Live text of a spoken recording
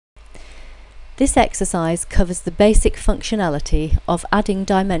This exercise covers the basic functionality of adding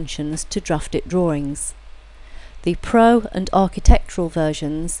dimensions to DraftIt drawings. The Pro and architectural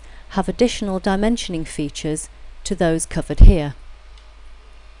versions have additional dimensioning features to those covered here.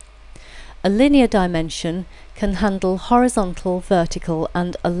 A linear dimension can handle horizontal, vertical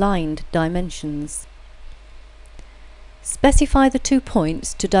and aligned dimensions. Specify the 2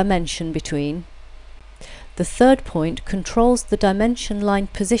 points to dimension between. The third point controls the dimension line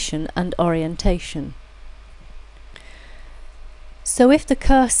position and orientation. So if the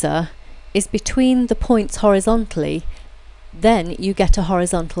cursor is between the points horizontally, then you get a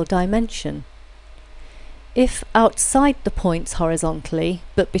horizontal dimension. If outside the points horizontally,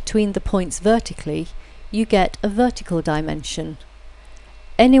 but between the points vertically, you get a vertical dimension.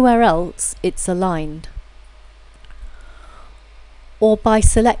 Anywhere else, it's aligned. Or by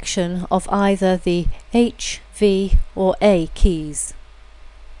selection of either the H, V or A keys.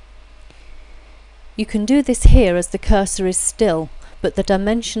 You can do this here as the cursor is still, but the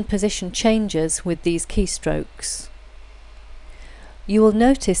dimension position changes with these keystrokes. You will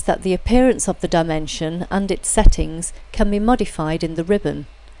notice that the appearance of the dimension and its settings can be modified in the ribbon.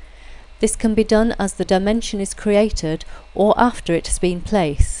 This can be done as the dimension is created or after it has been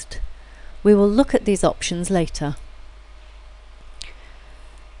placed. We will look at these options later.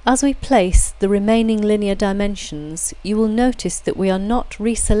 As we place the remaining linear dimensions, you will notice that we are not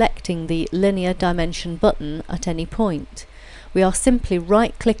reselecting the linear dimension button at any point. We are simply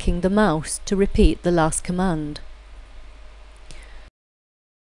right-clicking the mouse to repeat the last command.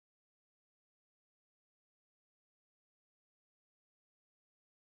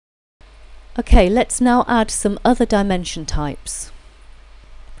 Okay, let's now add some other dimension types.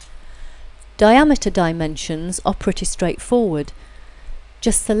 Diameter dimensions are pretty straightforward.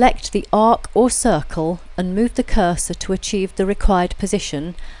 Just select the arc or circle and move the cursor to achieve the required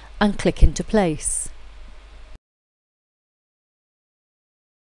position and click into place.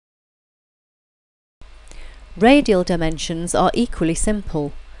 Radial dimensions are equally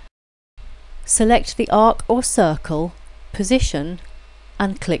simple. Select the arc or circle, position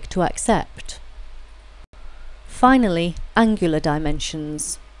and click to accept. Finally, angular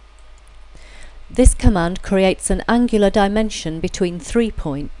dimensions. This command creates an angular dimension between 3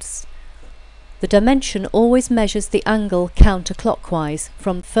 points. The dimension always measures the angle counterclockwise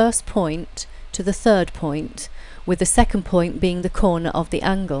from first point to the third point, with the second point being the corner of the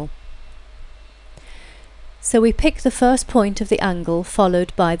angle. So we pick the first point of the angle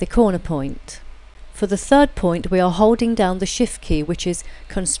followed by the corner point. For the third point we are holding down the shift key, which is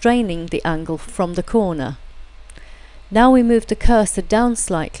constraining the angle from the corner. Now we move the cursor down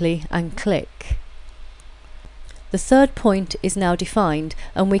slightly and click. The third point is now defined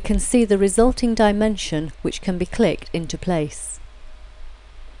and we can see the resulting dimension, which can be clicked into place.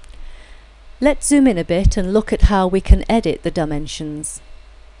 Let's zoom in a bit and look at how we can edit the dimensions.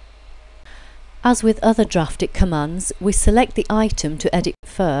 As with other DraftIt commands, we select the item to edit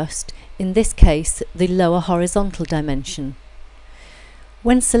first, in this case the lower horizontal dimension.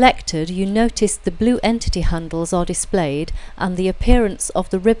 When selected, you notice the blue entity handles are displayed and the appearance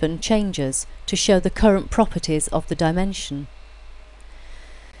of the ribbon changes to show the current properties of the dimension.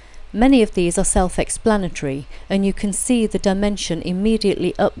 Many of these are self-explanatory and you can see the dimension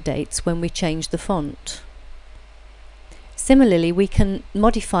immediately updates when we change the font. Similarly, we can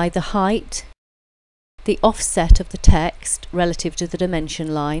modify the height, the offset of the text relative to the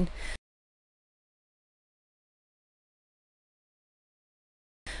dimension line,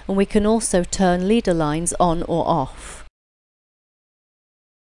 and we can also turn leader lines on or off,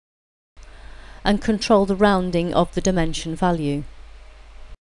 and control the rounding of the dimension value.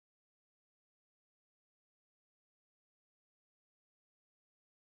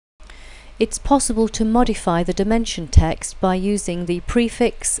 It's possible to modify the dimension text by using the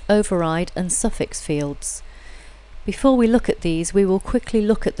prefix, override and suffix fields. Before we look at these, we will quickly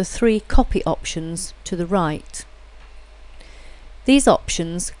look at the 3 copy options to the right. These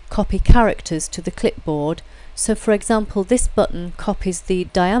options copy characters to the clipboard, so for example this button copies the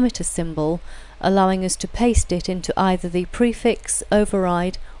diameter symbol, allowing us to paste it into either the prefix,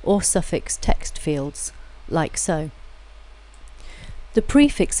 override or suffix text fields, like so. The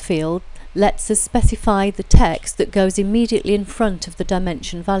prefix field lets us specify the text that goes immediately in front of the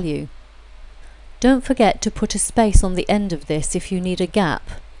dimension value. Don't forget to put a space on the end of this if you need a gap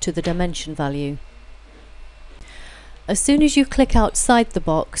to the dimension value. As soon as you click outside the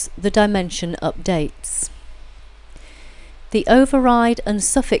box, the dimension updates. The override and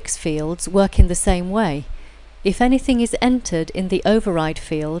suffix fields work in the same way. If anything is entered in the override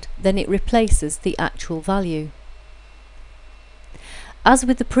field, then it replaces the actual value. As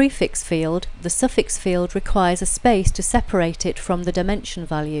with the prefix field, the suffix field requires a space to separate it from the dimension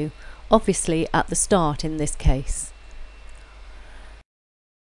value, obviously at the start in this case.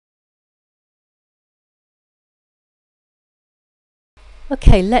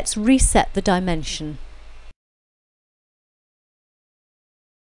 Okay, let's reset the dimension.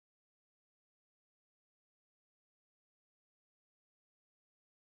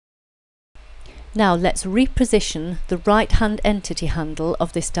 Now let's reposition the right-hand entity handle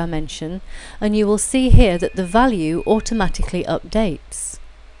of this dimension, and you will see here that the value automatically updates.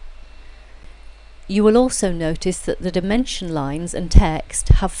 You will also notice that the dimension lines and text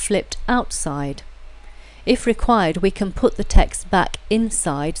have flipped outside. If required, we can put the text back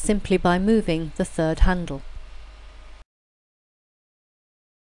inside simply by moving the third handle.